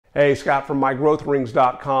Hey, Scott from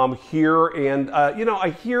MyGrowthRings.com here, and I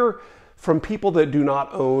hear from people that do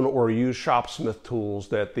not own or use Shopsmith tools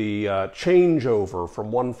that the changeover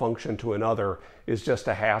from one function to another is just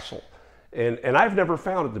a hassle. And I've never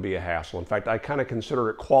found it to be a hassle. In fact, I kind of consider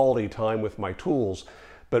it quality time with my tools.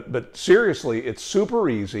 But seriously, it's super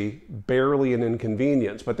easy, barely an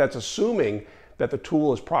inconvenience. But that's assuming that the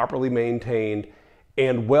tool is properly maintained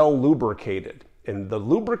and well lubricated. And the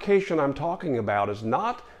lubrication I'm talking about is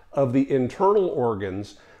not of the internal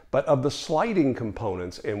organs, but of the sliding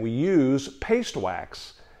components, and we use paste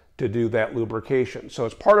wax to do that lubrication. So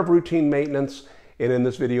it's part of routine maintenance, and in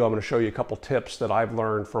this video I'm going to show you a couple tips that I've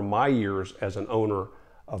learned from my years as an owner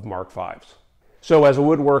of Mark V's. So as a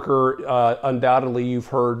woodworker, undoubtedly you've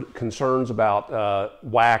heard concerns about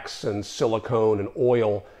wax and silicone and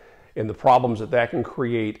oil and the problems that that can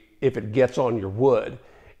create if it gets on your wood.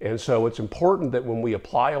 And so it's important that when we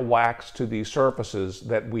apply a wax to these surfaces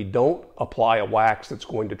that we don't apply a wax that's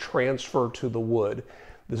going to transfer to the wood.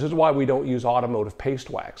 This is why we don't use automotive paste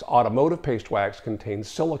wax. Automotive paste wax contains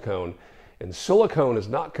silicone, and silicone is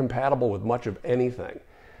not compatible with much of anything.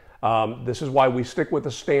 This is why we stick with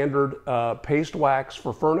the standard paste wax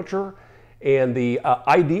for furniture. And the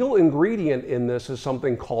ideal ingredient in this is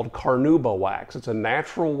something called carnauba wax. It's a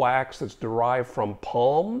natural wax that's derived from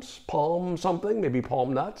palm something, maybe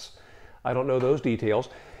palm nuts. I don't know those details.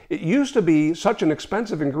 It used to be such an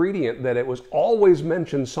expensive ingredient that it was always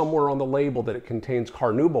mentioned somewhere on the label that it contains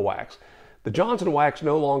carnauba wax. The Johnson wax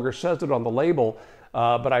no longer says it on the label,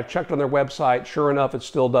 but I've checked on their website. Sure enough, it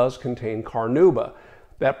still does contain carnauba.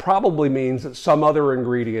 That probably means that some other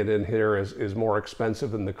ingredient in here is more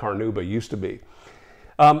expensive than the carnauba used to be.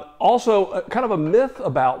 Also, kind of a myth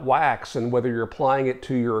about wax and whether you're applying it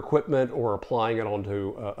to your equipment or applying it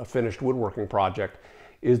onto a finished woodworking project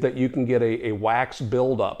is that you can get a wax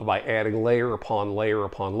buildup by adding layer upon layer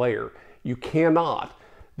upon layer. You cannot.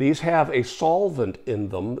 These have a solvent in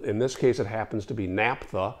them. In this case, it happens to be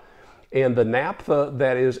naphtha. And the naphtha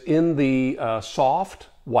that is in the soft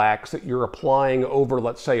wax that you're applying over,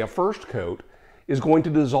 let's say, a first coat is going to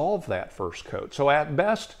dissolve that first coat. So at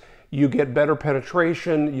best, you get better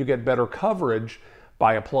penetration, you get better coverage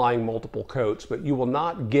by applying multiple coats, but you will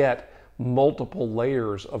not get multiple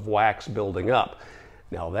layers of wax building up.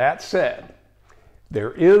 Now that said,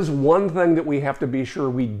 there is one thing that we have to be sure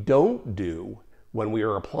we don't do when we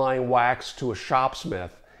are applying wax to a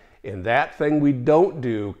Shopsmith, and that thing we don't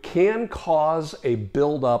do can cause a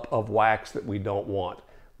buildup of wax that we don't want.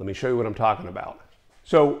 Let me show you what I'm talking about.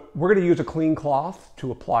 So we're going to use a clean cloth to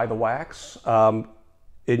apply the wax. And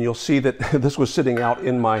you'll see that this was sitting out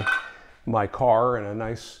in my car in a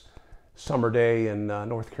nice summer day in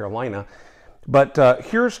North Carolina. But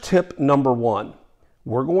here's tip number one.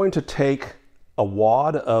 We're going to take a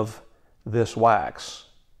wad of this wax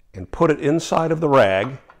and put it inside of the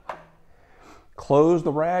rag, close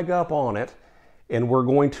the rag up on it, and we're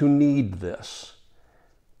going to knead this.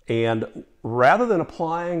 And rather than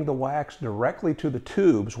applying the wax directly to the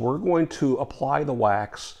tubes, we're going to apply the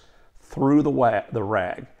wax through the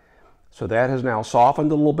rag. So that has now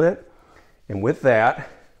softened a little bit. And with that,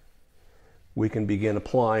 we can begin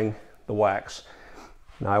applying the wax.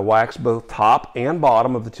 Now I wax both top and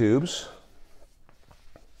bottom of the tubes.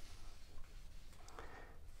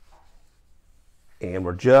 And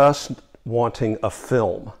we're just wanting a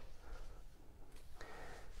film.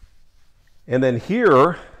 And then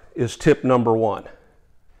here is tip number one.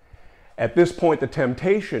 At this point, the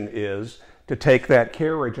temptation is to take that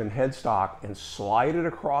carriage and headstock and slide it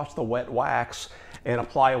across the wet wax and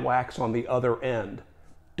apply a wax on the other end.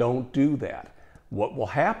 Don't do that. What will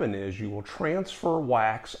happen is you will transfer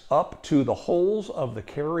wax up to the holes of the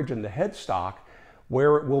carriage and the headstock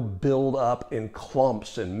where it will build up in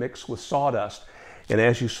clumps and mix with sawdust. And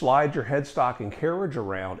as you slide your headstock and carriage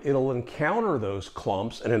around, it'll encounter those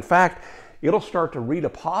clumps, and in fact, it'll start to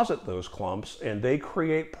redeposit those clumps, and they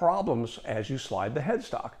create problems as you slide the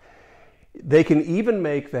headstock. They can even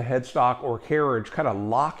make the headstock or carriage kind of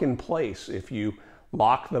lock in place if you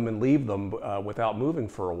lock them and leave them without moving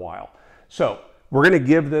for a while. So we're going to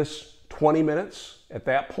give this 20 minutes. At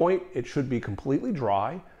that point, it should be completely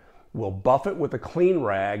dry. We'll buff it with a clean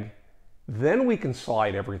rag. Then we can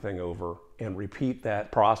slide everything over and repeat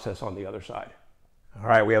that process on the other side. All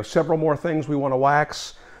right, we have several more things we want to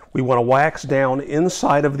wax. We want to wax down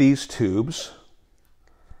inside of these tubes,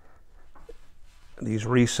 these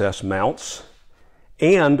recess mounts,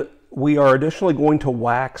 and we are additionally going to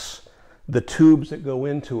wax the tubes that go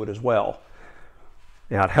into it as well.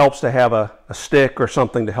 Now it helps to have a stick or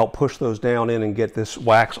something to help push those down in and get this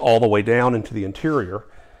wax all the way down into the interior.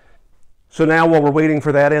 So now while we're waiting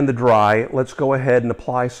for that end to dry, let's go ahead and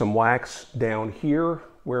apply some wax down here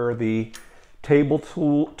where the table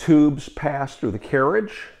tubes pass through the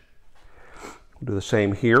carriage. We'll do the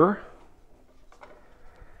same here.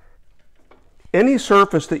 Any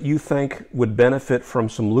surface that you think would benefit from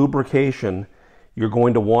some lubrication, you're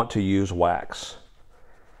going to want to use wax.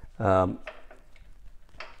 I'll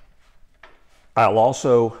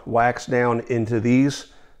also wax down into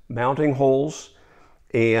these mounting holes,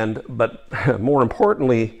 but more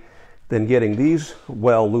importantly than getting these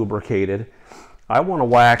well lubricated, I want to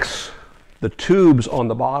wax the tubes on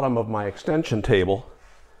the bottom of my extension table.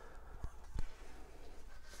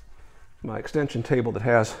 My extension table that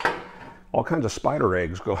has all kinds of spider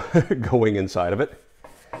eggs going inside of it.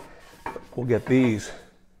 We'll get these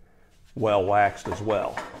well waxed as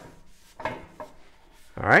well.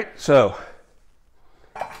 All right, so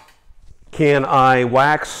can I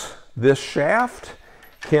wax this shaft?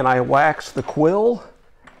 Can I wax the quill?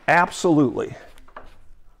 Absolutely.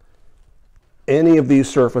 Any of these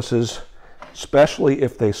surfaces, especially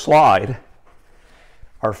if they slide,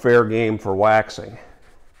 are fair game for waxing.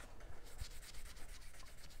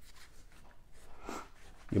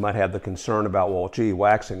 You might have the concern about, well, gee,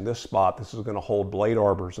 waxing this spot, this is going to hold blade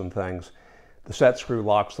arbors and things. The set screw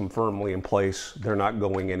locks them firmly in place. They're not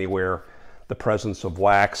going anywhere. The presence of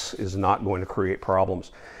wax is not going to create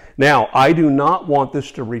problems. Now, I do not want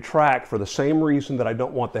this to retract for the same reason that I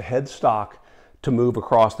don't want the headstock to move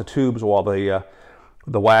across the tubes while the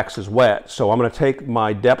wax is wet. So I'm going to take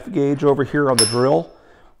my depth gauge over here on the drill,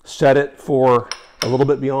 set it for a little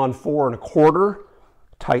bit beyond 4 1/4,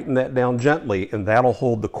 tighten that down gently, and that'll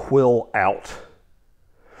hold the quill out.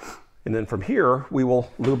 And then from here, we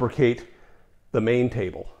will lubricate the main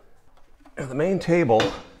table. Now, the main table,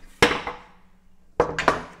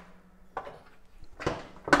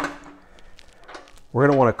 we're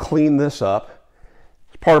going to want to clean this up.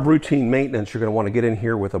 As part of routine maintenance, you're going to want to get in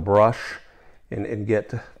here with a brush and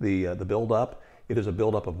get the buildup. It is a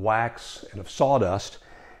buildup of wax and of sawdust,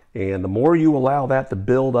 and the more you allow that to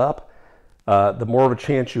build up, the more of a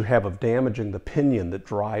chance you have of damaging the pinion that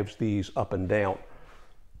drives these up and down.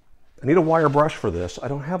 I need a wire brush for this. I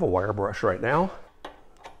don't have a wire brush right now.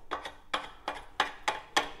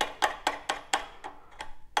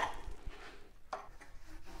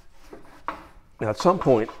 Now, at some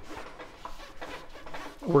point,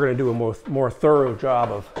 we're going to do a more thorough job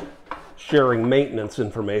of sharing maintenance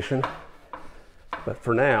information. But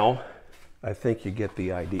for now, I think you get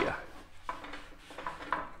the idea.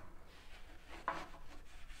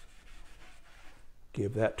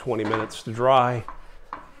 Give that 20 minutes to dry.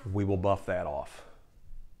 We will buff that off.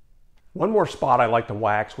 One more spot I like to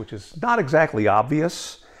wax, which is not exactly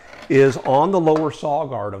obvious, is on the lower saw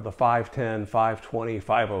guard of the 510, 520,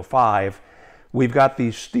 505. We've got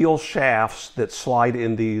these steel shafts that slide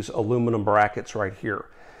in these aluminum brackets right here.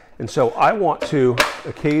 And so I want to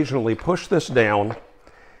occasionally push this down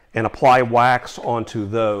and apply wax onto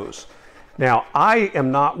those. Now, I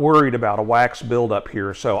am not worried about a wax buildup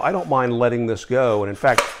here, so I don't mind letting this go. And in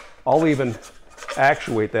fact, I'll even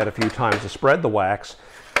actuate that a few times to spread the wax.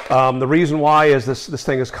 The reason why is this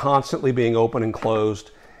thing is constantly being opened and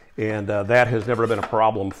closed, and that has never been a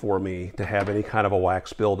problem for me to have any kind of a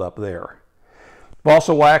wax buildup there. I've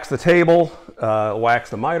also waxed the table,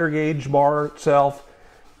 waxed the miter gauge bar itself,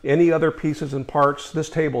 any other pieces and parts. This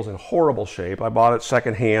table's in horrible shape. I bought it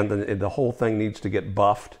secondhand, and the whole thing needs to get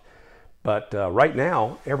buffed. But right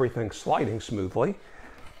now, everything's sliding smoothly,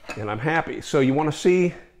 and I'm happy. So you want to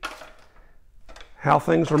see how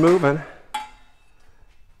things are moving.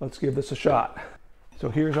 Let's give this a shot. So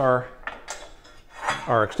here's our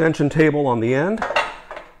extension table on the end.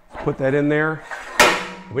 Put that in there.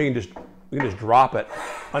 We can just drop it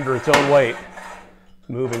under its own weight,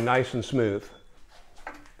 moving nice and smooth.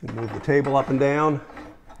 You can move the table up and down,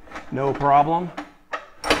 no problem.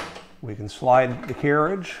 We can slide the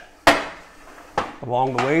carriage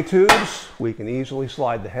along the way tubes. We can easily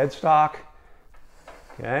slide the headstock.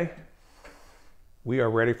 Okay, we are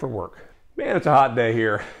ready for work. Man, it's a hot day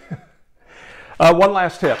here. One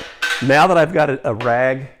last tip. Now that I've got a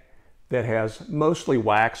rag that has mostly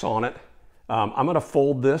wax on it, I'm going to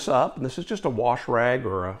fold this up. And this is just a wash rag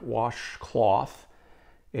or a washcloth.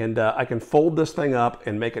 And I can fold this thing up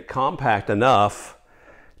and make it compact enough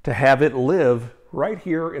to have it live right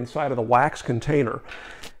here inside of the wax container.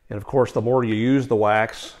 And of course, the more you use the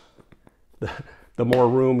wax, the more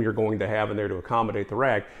room you're going to have in there to accommodate the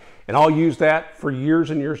rag. And I'll use that for years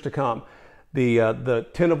and years to come. The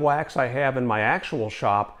tin of wax I have in my actual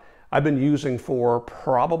shop, I've been using for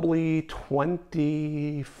probably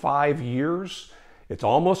 25 years. It's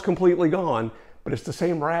almost completely gone, but it's the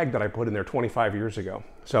same rag that I put in there 25 years ago.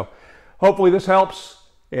 So hopefully this helps,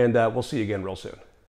 and we'll see you again real soon.